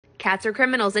Cats are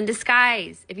criminals in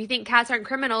disguise. If you think cats aren't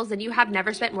criminals, then you have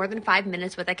never spent more than 5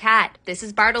 minutes with a cat. This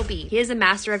is Bartleby. He is a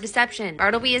master of deception.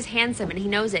 Bartleby is handsome and he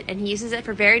knows it, and he uses it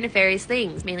for very nefarious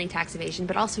things, mainly tax evasion,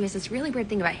 but also he has this really weird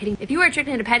thing about hitting. If you are tricked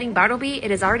into petting Bartleby, it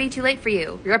is already too late for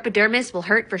you. Your epidermis will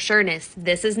hurt for sureness.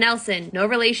 This is Nelson. No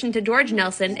relation to George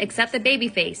Nelson, except the baby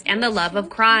face and the love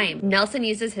of crime. Nelson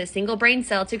uses his single brain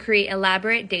cell to create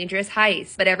elaborate, dangerous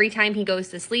heists, but every time he goes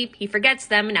to sleep, he forgets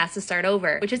them and has to start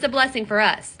over, which is a blessing for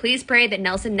us. Please pray that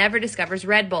Nelson never discovers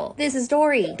Red Bull. This is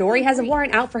Dory. Dory has a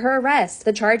warrant out for her arrest.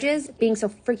 The charges? Being so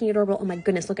freaking adorable. Oh my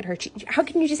goodness, look at her. How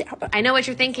can you just... I know what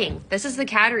you're thinking. This is the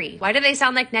Cattery. Why do they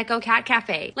sound like Neko Cat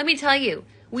Cafe? Let me tell you.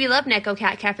 We love Neko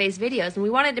Cat Cafe's videos, and we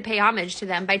wanted to pay homage to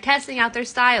them by testing out their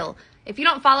style. If you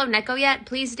don't follow Neko yet,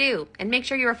 please do. And make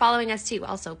sure you are following us too.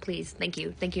 Also, please, thank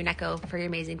you. Thank you, Neko, for your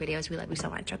amazing videos. We love you so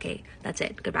much. Okay, that's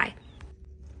it. Goodbye.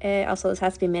 Also, this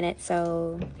has to be a minute,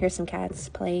 so here's some cats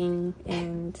playing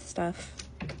and stuff.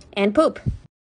 And poop.